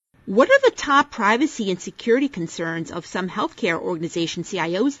What are the top privacy and security concerns of some healthcare organization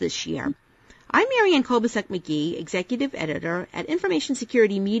CIOs this year? I'm Marianne Kolbasuk-McGee, Executive Editor at Information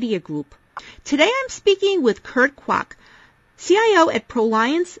Security Media Group. Today I'm speaking with Kurt Kwak, CIO at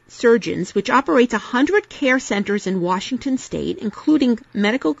Proliance Surgeons, which operates 100 care centers in Washington State, including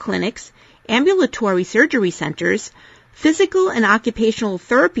medical clinics, ambulatory surgery centers, physical and occupational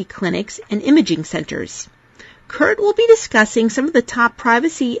therapy clinics, and imaging centers. Kurt will be discussing some of the top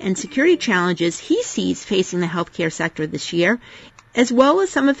privacy and security challenges he sees facing the healthcare sector this year, as well as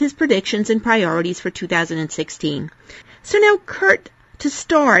some of his predictions and priorities for 2016. So now, Kurt, to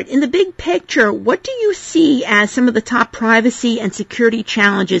start, in the big picture, what do you see as some of the top privacy and security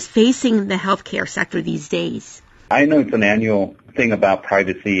challenges facing the healthcare sector these days? I know it's an annual thing about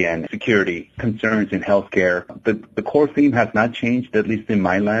privacy and security concerns in healthcare. The core theme has not changed, at least in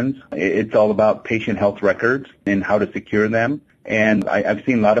my lens. It's all about patient health records and how to secure them. And I've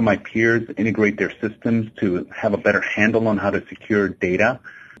seen a lot of my peers integrate their systems to have a better handle on how to secure data.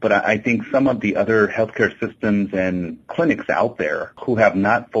 But I think some of the other healthcare systems and clinics out there who have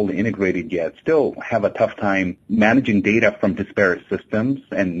not fully integrated yet still have a tough time managing data from disparate systems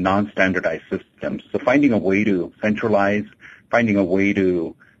and non-standardized systems. So finding a way to centralize, finding a way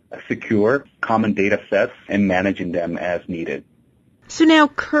to secure common data sets and managing them as needed. So now,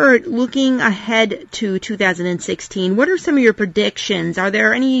 Kurt, looking ahead to 2016, what are some of your predictions? Are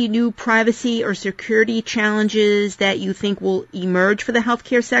there any new privacy or security challenges that you think will emerge for the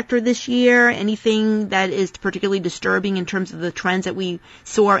healthcare sector this year? Anything that is particularly disturbing in terms of the trends that we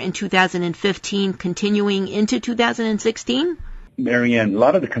saw in 2015 continuing into 2016? Marianne, a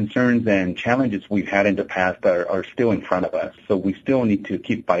lot of the concerns and challenges we've had in the past are still in front of us, so we still need to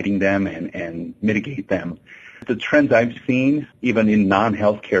keep fighting them and mitigate them. The trends I've seen, even in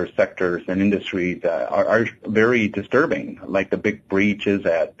non-healthcare sectors and industries, are very disturbing, like the big breaches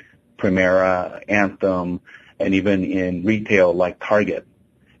at Premera, Anthem, and even in retail like Target,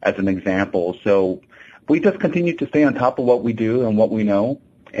 as an example. So we just continue to stay on top of what we do and what we know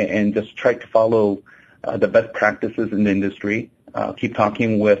and just try to follow the best practices in the industry. Keep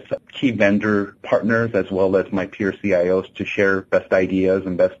talking with key vendor partners as well as my peer CIOs to share best ideas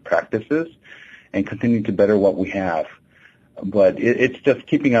and best practices and continue to better what we have. But it's just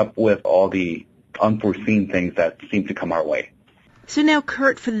keeping up with all the unforeseen things that seem to come our way. So now,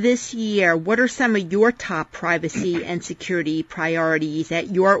 Kurt, for this year, what are some of your top privacy and security priorities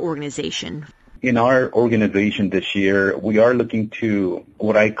at your organization? In our organization this year, we are looking to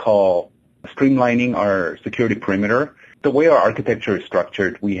what I call streamlining our security perimeter. The way our architecture is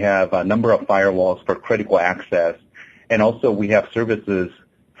structured, we have a number of firewalls for critical access, and also we have services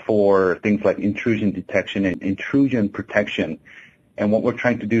for things like intrusion detection and intrusion protection. And what we're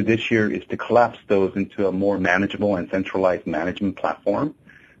trying to do this year is to collapse those into a more manageable and centralized management platform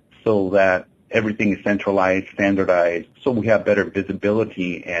so that everything is centralized, standardized, so we have better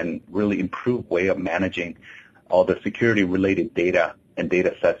visibility and really improved way of managing all the security-related data and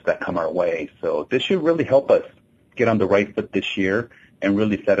data sets that come our way. So this should really help us get on the right foot this year and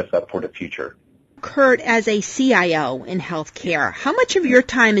really set us up for the future. Kurt, as a CIO in healthcare, how much of your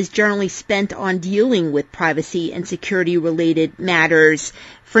time is generally spent on dealing with privacy and security-related matters?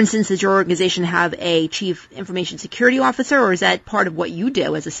 For instance, does your organization have a chief information security officer, or is that part of what you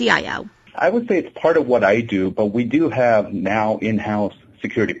do as a CIO? I would say it's part of what I do, but we do have now in-house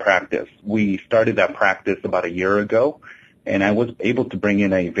security practice. We started that practice about a year ago, and I was able to bring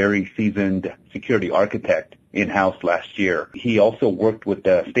in a very seasoned security architect in-house last year. He also worked with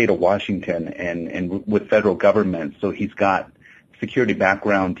the state of Washington and with federal government, so he's got security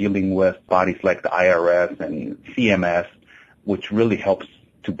background dealing with bodies like the IRS and CMS, which really helps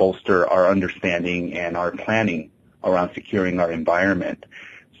to bolster our understanding and our planning around securing our environment.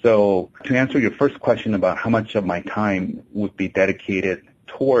 So to answer your first question about how much of my time would be dedicated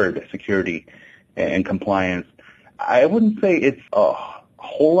toward security and compliance, I wouldn't say it's a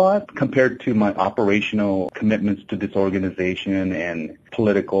whole lot compared to my operational commitments to this organization and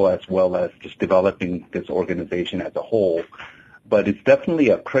political as well as just developing this organization as a whole. But it's definitely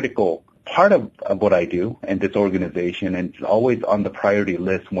a critical part of what I do and this organization, and it's always on the priority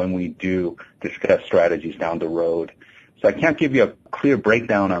list when we do discuss strategies down the road. So I can't give you a clear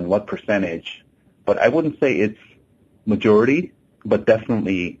breakdown on what percentage, but I wouldn't say it's majority, but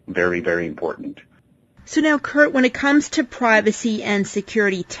definitely very, very important. So now, Kurt, when it comes to privacy and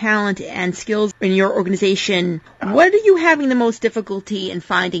security talent and skills in your organization, what are you having the most difficulty in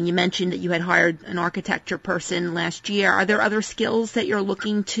finding? You mentioned that you had hired an architecture person last year. Are there other skills that you're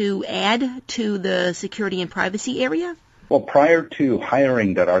looking to add to the security and privacy area? Well, prior to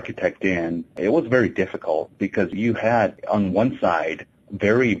hiring that architect in, it was very difficult because you had on one side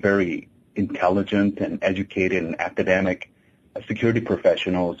very, very intelligent and educated and academic security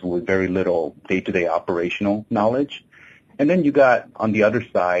professionals with very little day-to-day operational knowledge. And then you got, on the other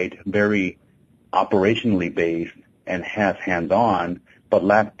side, very operationally based and has hands-on, but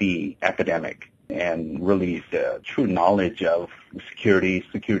lack the academic and really the true knowledge of security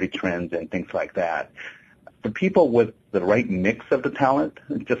trends, and things like that. The people with the right mix of the talent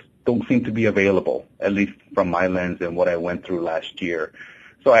just don't seem to be available, at least from my lens and what I went through last year.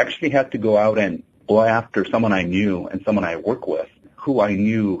 So I actually had to go out and go after someone I knew and someone I work with who I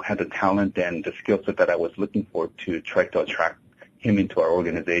knew had the talent and the skill set that I was looking for to try to attract him into our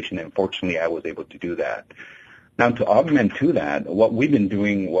organization. And fortunately, I was able to do that. Now, to augment to that, what we've been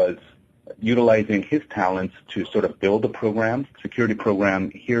doing was utilizing his talents to sort of build a program, security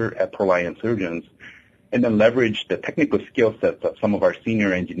program here at ProLiant Surgeons, and then leverage the technical skill sets of some of our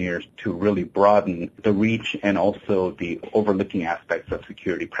senior engineers to really broaden the reach and also the overlooking aspects of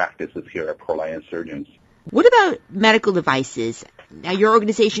security practices here at ProLiant Surgeons. What about medical devices? Now, your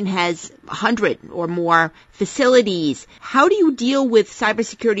organization has 100 or more facilities. How do you deal with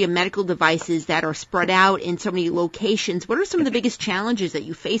cybersecurity of medical devices that are spread out in so many locations? What are some of the biggest challenges that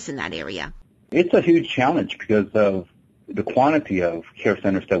you face in that area? It's a huge challenge because of the quantity of care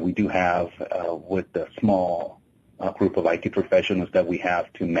centers that we do have with the small group of IT professionals that we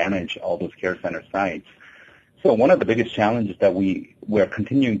have to manage all those care center sites. So one of the biggest challenges that we're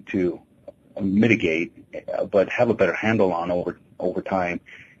continuing to mitigate but have a better handle on over time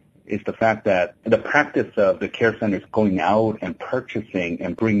is the fact that the practice of the care centers going out and purchasing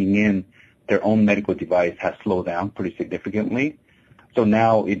and bringing in their own medical device has slowed down pretty significantly. So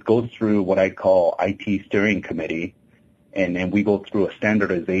now it goes through what I call IT steering committee, and we go through a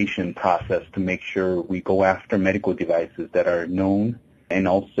standardization process to make sure we go after medical devices that are known, and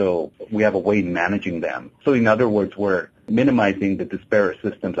also we have a way of managing them. So in other words, we're minimizing the disparate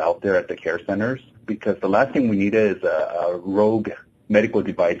systems out there at the care centers, because the last thing we need is a rogue medical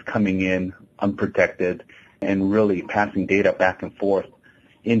device coming in unprotected and really passing data back and forth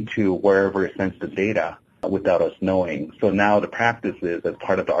into wherever it sends the data without us knowing. So now the practice is, as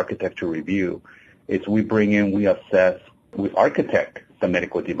part of the architecture review, is we bring in, we assess, we architect the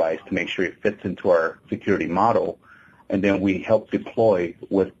medical device to make sure it fits into our security model, and then we help deploy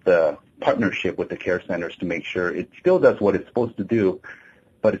with the partnership with the care centers to make sure it still does what it's supposed to do,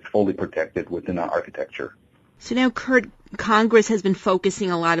 but it's fully protected within our architecture. So now, Kurt, Congress has been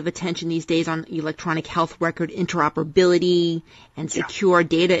focusing a lot of attention these days on electronic health record interoperability and secure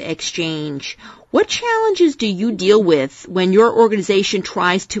data exchange. What challenges do you deal with when your organization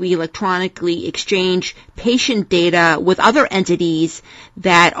tries to electronically exchange patient data with other entities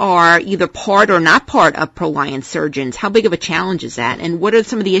that are either part or not part of ProLiant Surgeons? How big of a challenge is that? And what are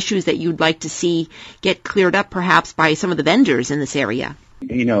some of the issues that you'd like to see get cleared up perhaps by some of the vendors in this area?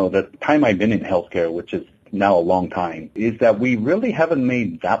 You know, the time I've been in healthcare, which is now a long time, is that we really haven't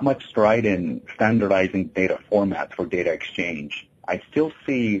made that much stride in standardizing data formats for data exchange. I still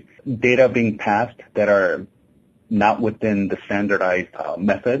see data being passed that are not within the standardized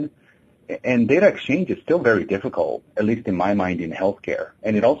method, and data exchange is still very difficult, at least in my mind, in healthcare.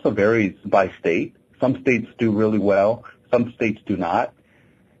 And it also varies by state. Some states do really well, some states do not.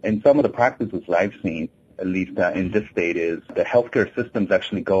 And some of the practices I've seen, at least in this state, is the healthcare systems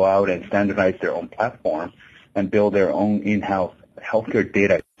actually go out and standardize their own platform and build their own in-house healthcare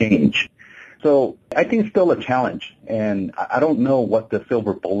data exchange. So I think it's still a challenge, and I don't know what the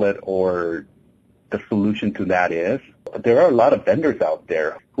silver bullet or the solution to that is. There are a lot of vendors out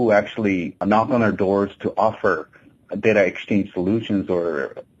there who actually knock on our doors to offer data exchange solutions,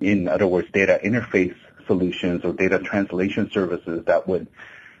 or in other words, data interface solutions or data translation services that would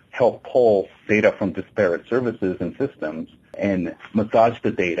help pull data from disparate services and systems and massage the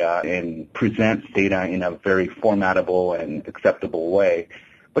data and present data in a very formatable and acceptable way.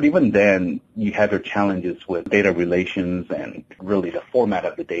 But even then, you have your challenges with data relations and really the format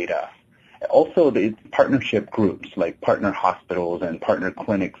of the data. Also, the partnership groups like partner hospitals and partner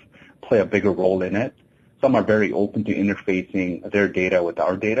clinics play a bigger role in it. Some are very open to interfacing their data with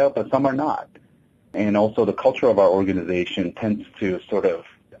our data, but some are not. And also the culture of our organization tends to sort of,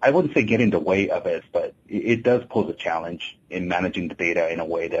 I wouldn't say get in the way of it, but it does pose a challenge in managing the data in a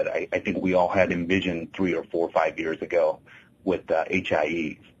way that I think we all had envisioned 3 or 4 or 5 years ago with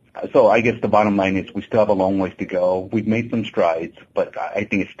HIE. So I guess the bottom line is we still have a long ways to go. We've made some strides, but I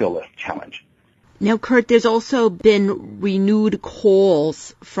think it's still a challenge. Now, Kurt, there's also been renewed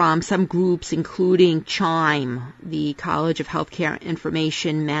calls from some groups, including CHIME, the College of Healthcare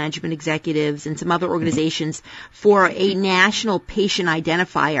Information Management Executives, and some other organizations, for a national patient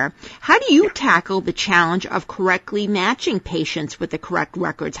identifier. How do you tackle the challenge of correctly matching patients with the correct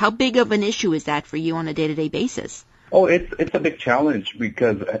records? How big of an issue is that for you on a day-to-day basis? Oh, it's a big challenge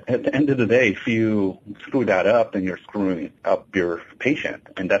because at the end of the day, if you screw that up, then you're screwing up your patient,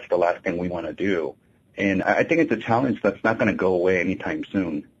 and that's the last thing we want to do. And I think it's a challenge that's not going to go away anytime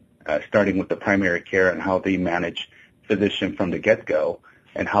soon, starting with the primary care and how they manage physician from the get-go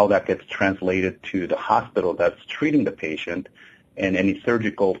and how that gets translated to the hospital that's treating the patient and any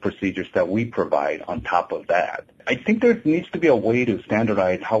surgical procedures that we provide on top of that. I think there needs to be a way to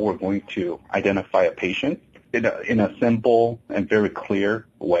standardize how we're going to identify a patient in a simple and very clear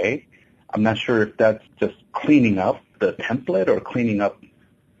way. I'm not sure if that's just cleaning up the template or cleaning up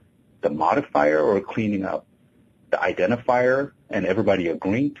the modifier or cleaning up the identifier and everybody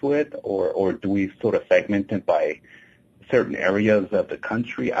agreeing to it, or do we sort of segment it by certain areas of the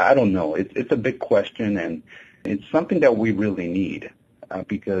country? I don't know. It's a big question, and it's something that we really need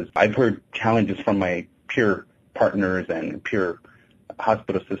because I've heard challenges from my peer partners and peer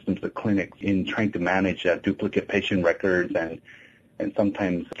hospital systems, the clinics, in trying to manage duplicate patient records and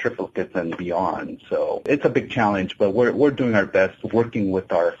sometimes triplicates and beyond. So it's a big challenge, but we're doing our best working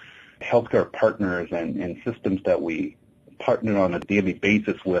with our healthcare partners and systems that we partner on a daily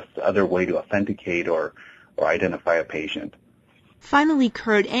basis with other way to authenticate or identify a patient. Finally,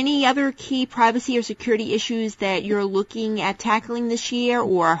 Kurt, any other key privacy or security issues that you're looking at tackling this year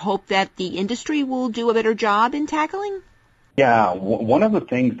or hope that the industry will do a better job in tackling? Yeah, one of the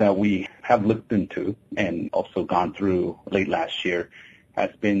things that we have looked into and also gone through late last year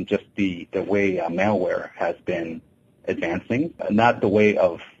has been just the way malware has been advancing, not the way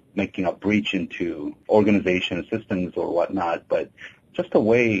of making a breach into organization systems or whatnot, but just the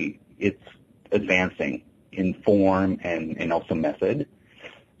way it's advancing in form and also method.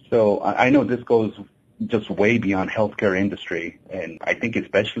 So I know this goes just way beyond healthcare industry, and I think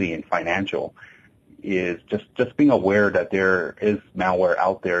especially in financial, is just being aware that there is malware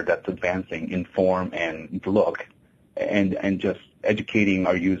out there that's advancing in form and look, and just educating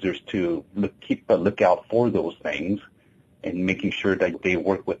our users to keep a lookout for those things and making sure that they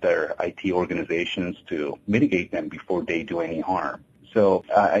work with their IT organizations to mitigate them before they do any harm. So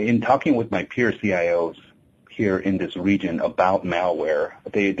in talking with my peer CIOs here in this region about malware,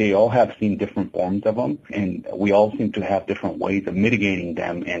 they all have seen different forms of them, and we all seem to have different ways of mitigating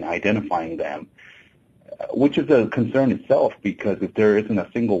them and identifying them, which is a concern itself, because if there isn't a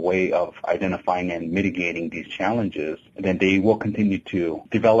single way of identifying and mitigating these challenges, then they will continue to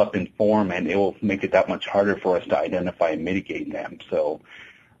develop in form, and it will make it that much harder for us to identify and mitigate them. So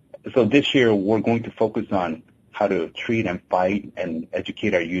this year we're going to focus on how to treat and fight and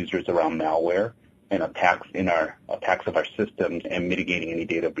educate our users around malware and attacks of our systems, and mitigating any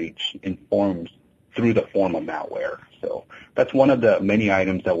data breach informs through the form of malware. So that's one of the many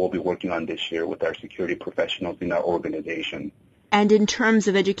items that we'll be working on this year with our security professionals in our organization. And in terms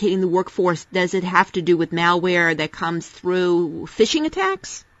of educating the workforce, does it have to do with malware that comes through phishing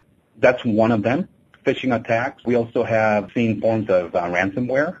attacks? That's one of them, phishing attacks. We also have seen forms of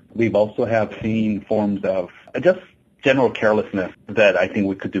ransomware. We've also have seen forms of just general carelessness that I think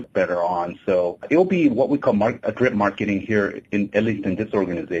we could do better on. So it'll be what we call drip marketing here, at least in this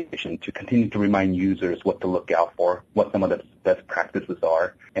organization, to continue to remind users what to look out for, what some of the best practices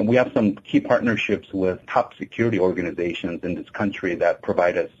are. And we have some key partnerships with top security organizations in this country that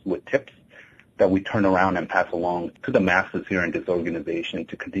provide us with tips that we turn around and pass along to the masses here in this organization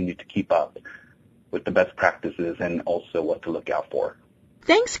to continue to keep up with the best practices and also what to look out for.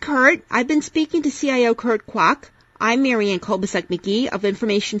 Thanks, Kurt. I've been speaking to CIO Kurt Kwok. I'm Marianne Kolbasuk-McGee of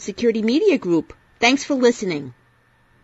Information Security Media Group. Thanks for listening.